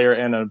Tennessee player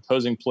and an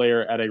opposing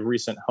player at a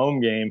recent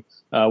home game,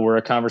 where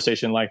a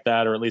conversation like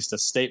that, or at least a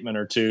statement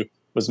or two,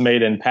 was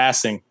made in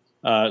passing.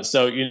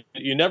 So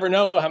you never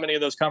know how many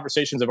of those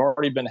conversations have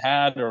already been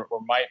had or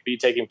might be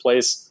taking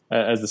place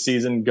as the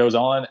season goes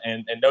on.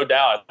 And no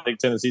doubt, I think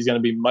Tennessee is going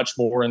to be much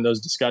more in those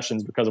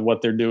discussions because of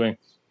what they're doing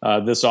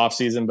this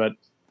offseason. But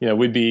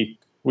we'd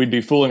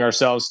be fooling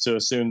ourselves to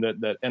assume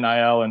that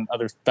NIL and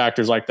other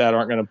factors like that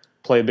aren't going to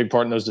play a big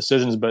part in those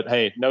decisions. But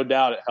hey, no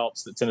doubt it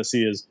helps that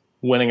Tennessee is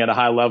winning at a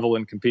high level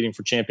and competing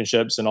for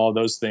championships and all of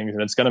those things.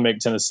 And it's going to make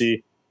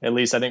Tennessee, at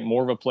least I think,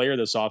 more of a player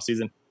this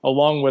offseason,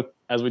 along with,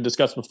 as we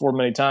discussed before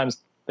many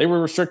times, they were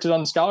restricted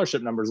on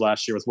scholarship numbers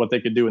last year with what they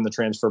could do in the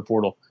transfer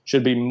portal.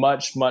 Should be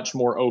much, much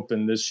more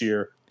open this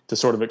year to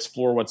sort of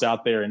explore what's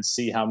out there and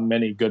see how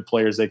many good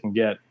players they can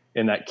get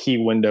in that key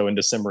window in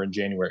December and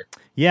January.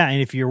 Yeah, and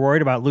if you're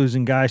worried about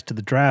losing guys to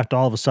the draft,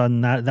 all of a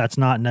sudden that's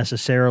not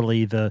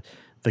necessarily the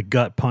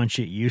gut punch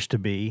it used to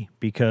be,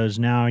 because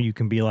now you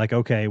can be like,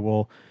 okay,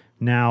 well,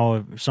 now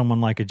if someone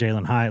like a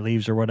Jalen Hyatt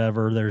leaves or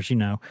whatever, there's,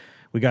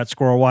 we got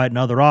Squirrel White and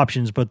other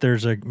options, but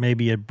there's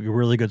maybe a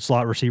really good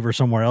slot receiver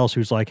somewhere else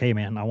who's like, hey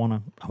man, I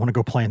want to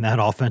go play in that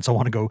offense. I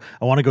want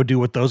to go do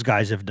what those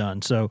guys have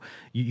done. So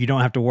you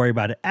don't have to worry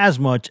about it as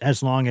much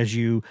as long as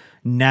you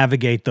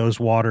navigate those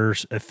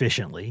waters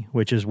efficiently,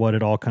 which is what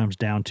it all comes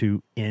down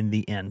to in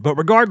the end. But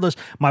regardless,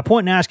 my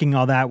point in asking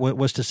all that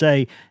was to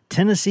say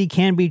Tennessee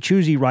can be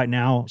choosy right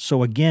now.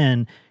 So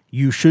again,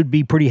 you should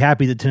be pretty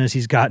happy that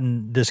Tennessee's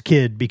gotten this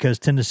kid, because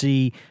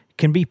Tennessee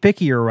can be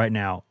pickier right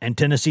now. And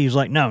Tennessee's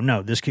like,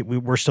 no, this kid,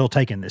 we're still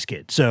taking this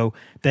kid. So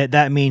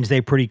that means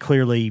they pretty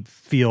clearly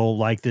feel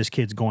like this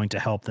kid's going to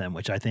help them,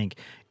 which I think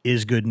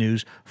is good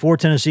news for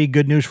Tennessee.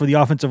 Good news for the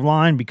offensive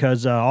line,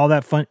 because all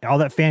that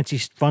fancy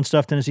fun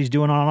stuff Tennessee's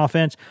doing on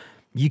offense,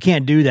 you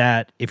can't do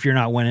that if you're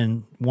not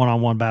winning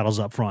one-on-one battles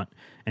up front.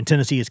 And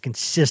Tennessee is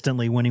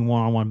consistently winning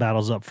one-on-one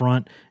battles up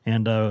front,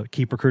 and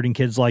keep recruiting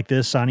kids like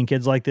this, signing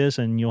kids like this,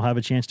 and you'll have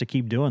a chance to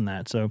keep doing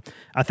that. So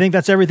I think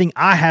that's everything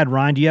I had,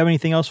 Ryan. Do you have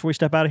anything else before we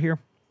step out of here?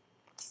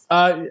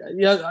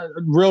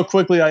 Real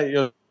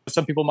quickly,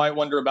 some people might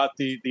wonder about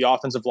the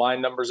offensive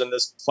line numbers in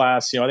this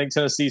class. I think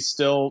Tennessee's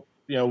still,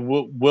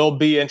 will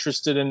be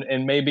interested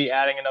in maybe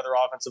adding another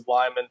offensive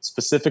lineman,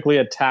 specifically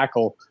a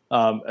tackle.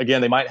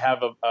 Again, they might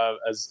have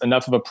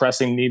enough of a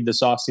pressing need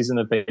this offseason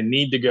that they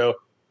need to go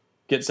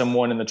get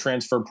someone in the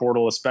transfer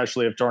portal,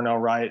 especially if Darnell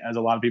Wright, as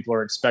a lot of people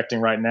are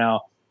expecting right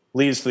now,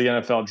 leaves for the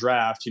NFL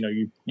draft.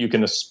 You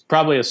can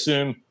probably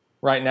assume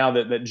right now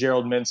that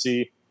Gerald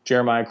Mincey,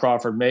 Jeremiah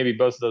Crawford, maybe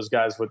both of those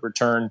guys would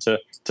return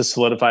to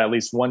solidify at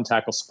least one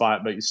tackle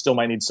spot, but you still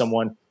might need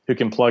someone who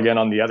can plug in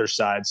on the other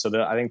side.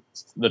 So I think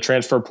the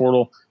transfer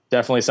portal,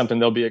 definitely something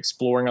they'll be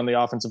exploring on the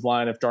offensive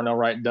line if Darnell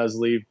Wright does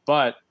leave,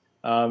 but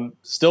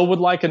still would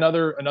like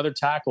another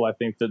tackle, I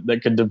think,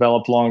 that could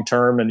develop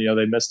long-term. And,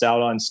 they missed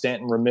out on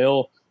Stanton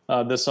Ramil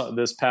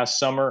this past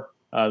summer,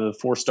 the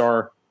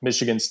 4-star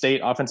Michigan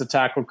State offensive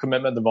tackle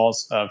commitment. The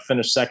Vols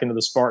finished second to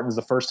the Spartans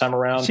the first time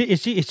around.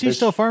 Is he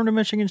still firm to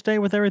Michigan State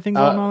with everything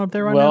going on up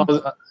there right now?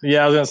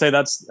 Yeah, I was going to say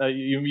that's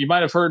you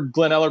might have heard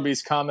Glenn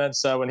Ellerby's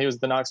comments when he was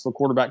at the Knoxville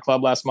Quarterback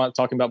Club last month,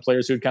 talking about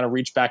players who had kind of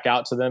reached back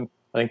out to them.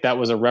 I think that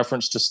was a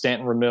reference to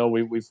Stanton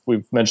Ramil.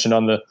 We've mentioned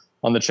on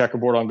the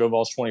checkerboard on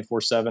GoVols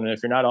 24/7. And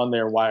if you're not on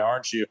there, why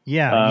aren't you?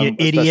 Yeah, you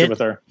idiot.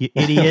 You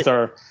idiot.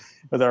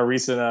 with our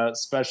recent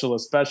special,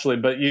 especially.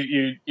 But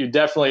you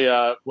definitely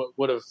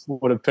would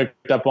have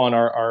picked up on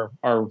our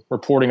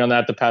reporting on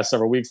that the past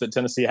several weeks, that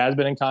Tennessee has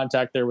been in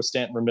contact there with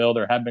Stanton Ramil.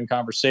 There have been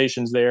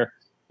conversations there.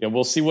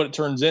 We'll see what it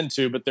turns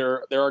into, but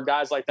there are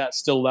guys like that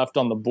still left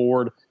on the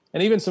board,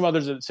 and even some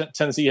others that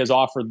Tennessee has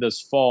offered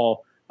this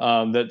fall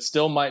that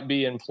still might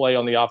be in play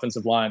on the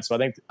offensive line. So I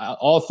think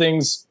all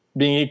things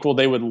being equal,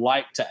 they would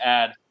like to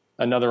add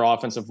another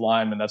offensive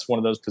lineman. That's one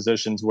of those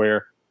positions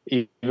where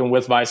even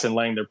with Weiss and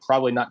Lang, they're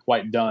probably not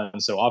quite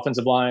done. So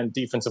offensive line,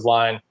 defensive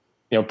line,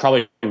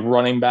 probably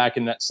running back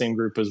in that same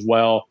group as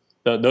well.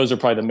 Those are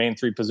probably the main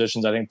three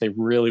positions. I think they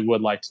really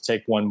would like to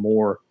take one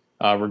more,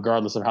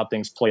 regardless of how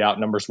things play out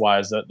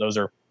numbers-wise. Those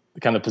are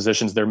the kind of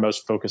positions they're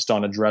most focused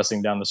on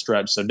addressing down the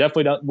stretch. So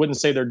definitely wouldn't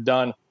say they're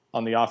done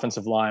on the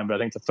offensive line, but I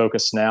think the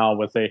focus now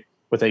with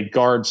a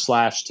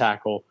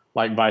guard/tackle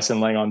like Weiss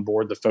and Lang on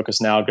board, the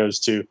focus now goes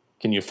to,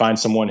 can you find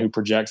someone who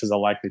projects as a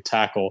likely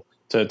tackle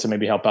to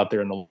maybe help out there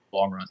in the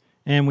long run?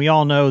 And we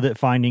all know that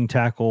finding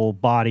tackle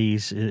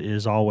bodies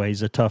is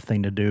always a tough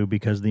thing to do,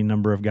 because the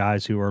number of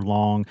guys who are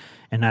long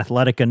and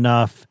athletic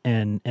enough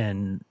and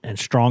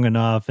strong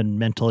enough and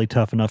mentally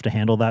tough enough to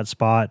handle that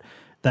spot,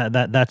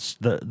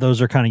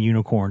 those are kind of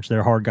unicorns.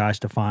 They're hard guys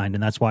to find,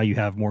 and that's why you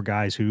have more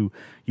guys who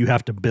you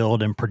have to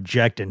build and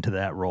project into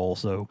that role.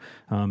 So,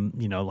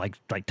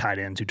 like tight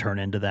ends who turn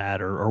into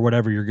that, or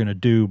whatever you're going to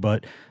do.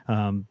 But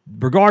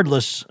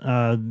regardless,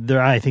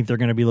 I think they're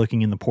going to be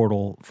looking in the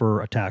portal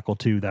for a tackle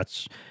too.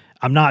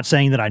 I'm not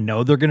saying that I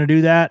know they're going to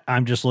do that.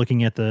 I'm just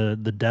looking at the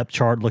depth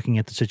chart, looking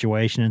at the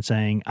situation, and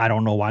saying I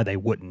don't know why they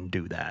wouldn't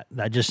do that.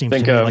 That just seems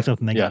to me like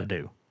something they got to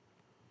do.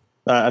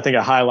 I think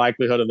a high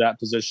likelihood of that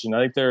position.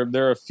 I think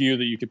there are a few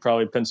that you could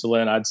probably pencil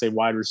in. I'd say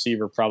wide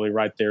receiver probably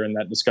right there in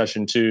that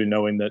discussion too,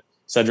 knowing that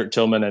Cedric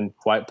Tillman and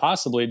quite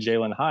possibly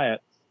Jalen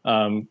Hyatt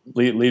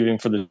leaving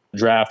for the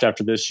draft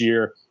after this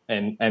year.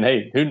 And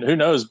hey, who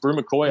knows? Brew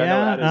McCoy.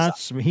 Yeah,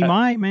 he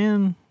might,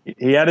 man.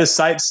 He had his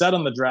sights set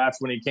on the draft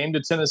when he came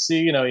to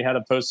Tennessee. He had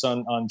a post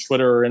on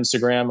Twitter or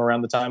Instagram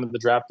around the time of the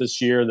draft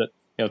this year that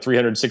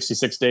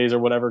 366 days or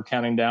whatever,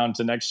 counting down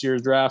to next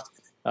year's draft.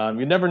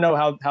 You never know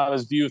how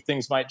his view of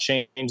things might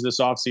change this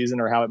offseason,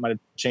 or how it might have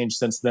changed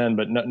since then.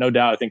 But no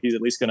doubt, I think he's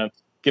at least going to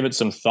give it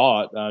some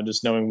thought,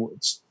 just knowing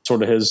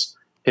sort of his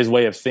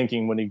way of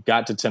thinking when he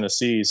got to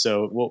Tennessee.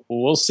 So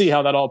we'll see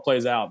how that all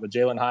plays out. But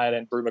Jalen Hyatt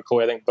and Brew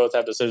McCoy, I think, both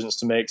have decisions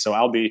to make. So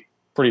I'll be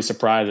pretty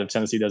surprised if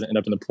Tennessee doesn't end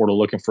up in the portal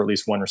looking for at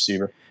least one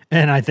receiver.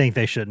 And I think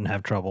they shouldn't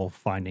have trouble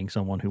finding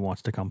someone who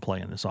wants to come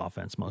play in this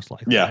offense, most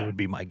likely. Yeah. That would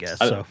be my guess.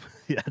 So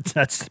yeah,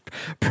 that's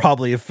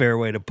probably a fair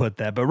way to put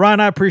that. But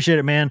Ryan, I appreciate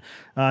it, man.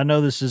 I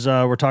know this is,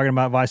 we're talking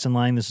about Weiss and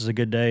Lang. This is a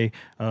good day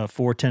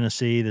for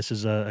Tennessee. This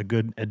is a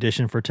good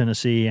addition for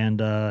Tennessee,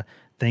 and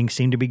things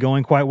seem to be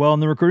going quite well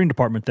in the recruiting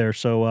department there.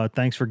 So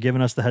thanks for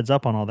giving us the heads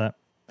up on all that.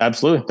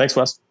 Absolutely. Thanks,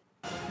 Wes.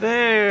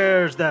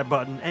 There's that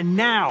button. And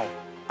now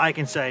I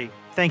can say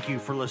thank you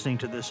for listening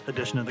to this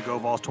edition of the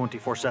GoVols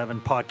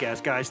 24/7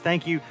 podcast. Guys,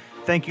 thank you.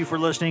 Thank you for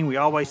listening. We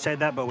always say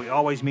that, but we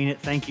always mean it.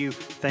 Thank you.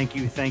 Thank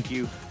you. Thank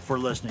you for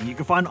listening. You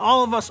can find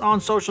all of us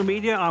on social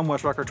media. I'm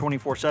Wes Rucker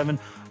 24/7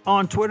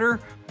 on Twitter.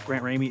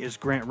 Grant Ramey is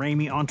Grant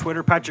Ramey on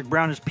Twitter. Patrick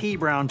Brown is P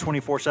Brown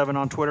 24/7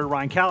 on Twitter.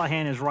 Ryan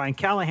Callahan is Ryan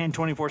Callahan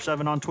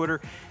 24/7 on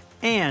Twitter.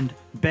 And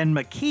Ben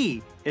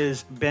McKee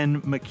is Ben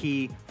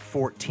McKee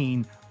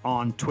 14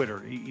 on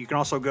Twitter. You can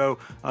also go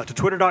to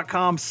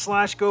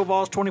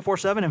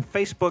twitter.com/GoVols247 and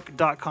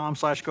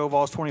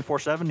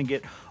facebook.com/GoVols247 to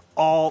get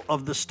all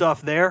of the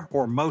stuff there,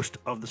 or most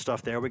of the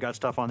stuff there. We got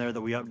stuff on there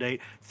that we update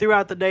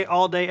throughout the day,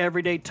 all day,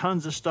 every day.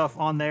 Tons of stuff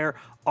on there,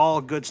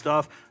 all good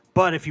stuff.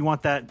 But if you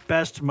want that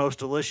best, most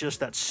delicious,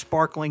 that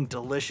sparkling,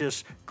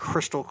 delicious,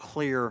 crystal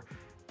clear,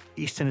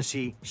 East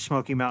Tennessee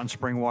Smoky Mountain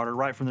spring water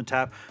right from the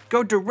tap.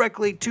 Go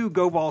directly to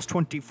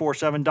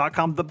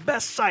GoVols247.com, the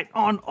best site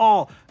on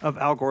all of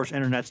Al Gore's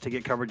internets to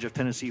get coverage of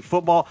Tennessee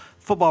football,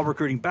 football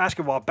recruiting,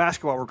 basketball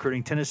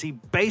recruiting, Tennessee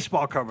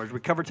baseball coverage. We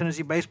cover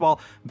Tennessee baseball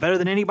better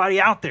than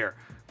anybody out there.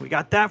 We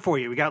got that for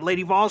you. We got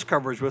Lady Vols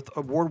coverage with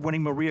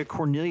award-winning Maria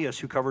Cornelius,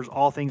 who covers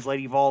all things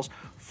Lady Vols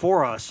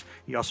for us.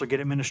 You also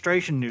get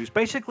administration news.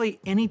 Basically,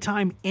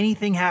 anytime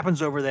anything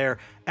happens over there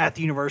at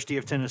the University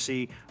of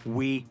Tennessee,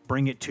 we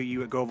bring it to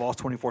you at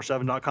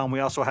GoVols247.com.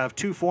 We also have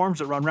 2 forums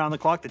that run around the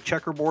clock, the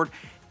Checkerboard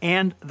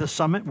and the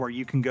Summit, where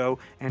you can go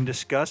and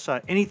discuss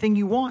anything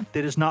you want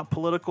that is not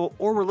political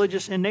or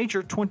religious in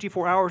nature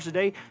 24 hours a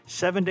day,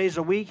 7 days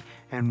a week,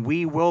 and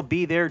we will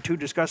be there to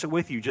discuss it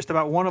with you. Just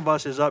about one of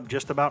us is up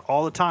just about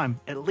all the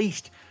time, at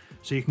least.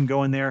 So you can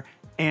go in there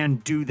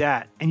and do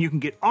that. And you can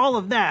get all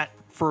of that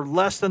for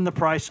less than the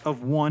price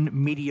of one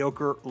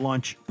mediocre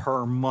lunch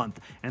per month.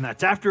 And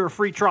that's after a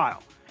free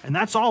trial. And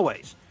that's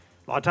always.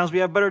 A lot of times we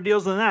have better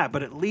deals than that,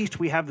 but at least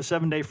we have the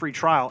 7-day free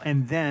trial,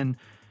 and then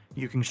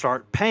you can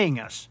start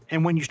paying us.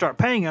 And when you start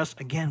paying us,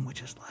 again,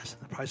 which is less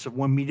than the price of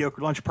one mediocre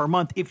lunch per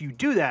month, if you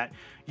do that,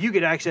 you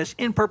get access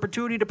in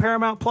perpetuity to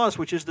Paramount Plus,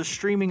 which is the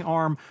streaming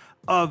arm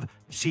of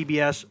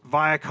CBS,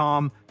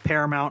 Viacom,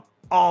 Paramount,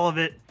 all of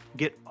it.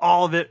 Get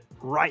all of it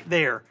right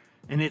there.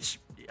 And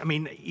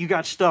you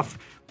got stuff,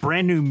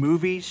 brand new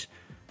movies,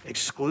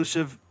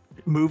 exclusive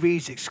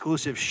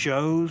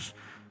shows.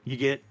 You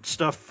get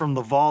stuff from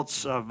the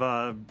vaults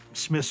of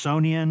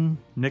Smithsonian,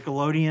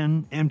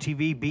 Nickelodeon,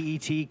 MTV,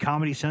 BET,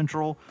 Comedy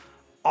Central,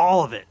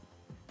 all of it.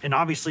 And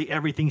obviously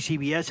everything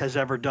CBS has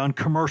ever done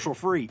commercial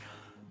free.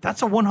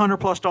 That's a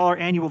 $100+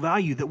 annual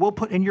value that we'll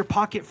put in your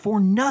pocket for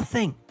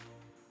nothing.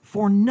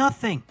 For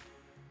nothing.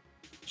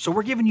 So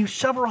we're giving you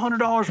several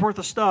 $100s worth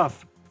of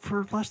stuff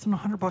for less than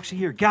 $100 a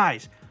year.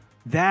 Guys,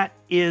 that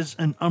is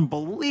an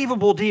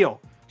unbelievable deal.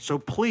 So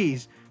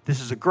please,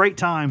 this is a great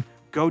time.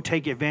 Go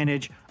take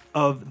advantage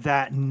of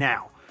that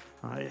now.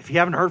 If you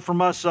haven't heard from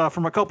us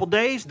from a couple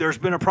days, there's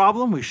been a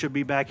problem. We should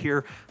be back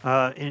here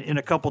in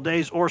a couple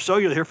days or so.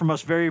 You'll hear from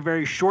us very,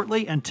 very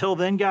shortly. Until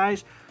then,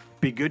 guys,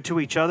 be good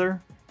to each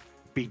other.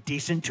 Be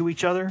decent to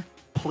each other.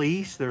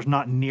 Please. There's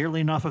not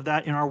nearly enough of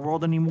that in our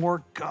world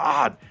anymore.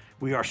 God,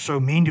 we are so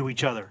mean to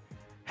each other.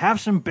 Have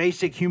some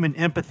basic human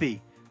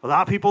empathy.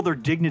 Allow people their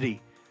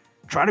dignity.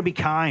 Try to be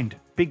kind.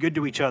 Be good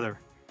to each other.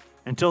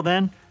 Until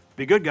then,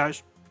 be good,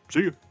 guys.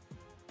 See you.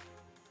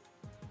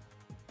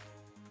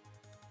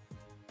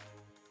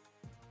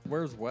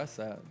 Where's Wes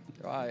at?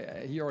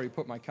 He already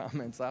put my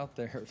comments out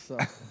there, so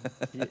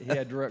he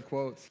had direct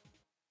quotes.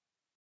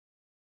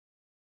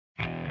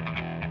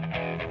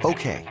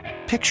 Okay,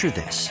 picture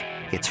this.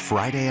 It's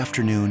Friday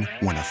afternoon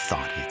when a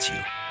thought hits you.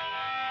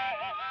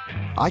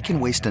 I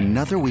can waste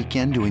another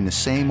weekend doing the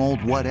same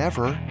old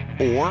whatever,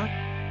 or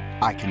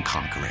I can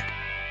conquer it.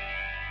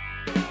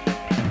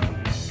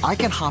 I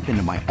can hop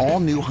into my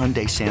all-new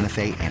Hyundai Santa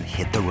Fe and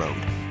hit the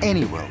road.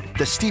 Any road.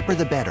 The steeper,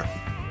 the better.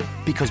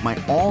 Because my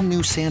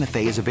all-new Santa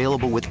Fe is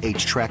available with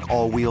H-Track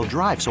all-wheel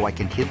drive, so I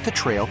can hit the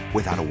trail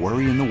without a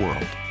worry in the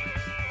world.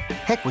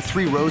 Heck, with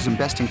 3 rows and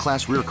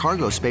best-in-class rear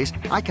cargo space,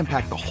 I can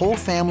pack the whole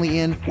family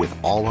in with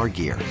all our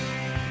gear.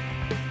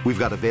 We've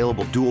got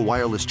available dual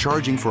wireless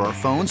charging for our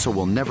phones, so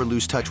we'll never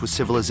lose touch with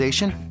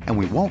civilization, and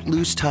we won't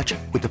lose touch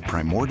with the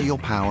primordial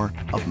power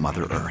of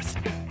Mother Earth.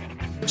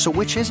 So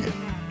which is it?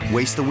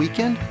 Waste the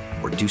weekend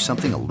or do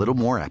something a little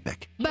more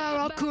epic?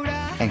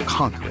 And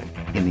conquer it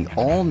in the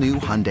all-new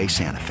Hyundai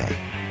Santa Fe.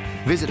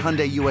 Visit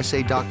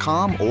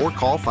HyundaiUSA.com or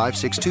call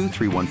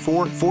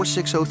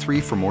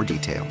 562-314-4603 for more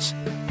details.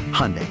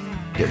 Hyundai,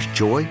 there's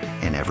joy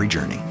in every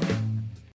journey.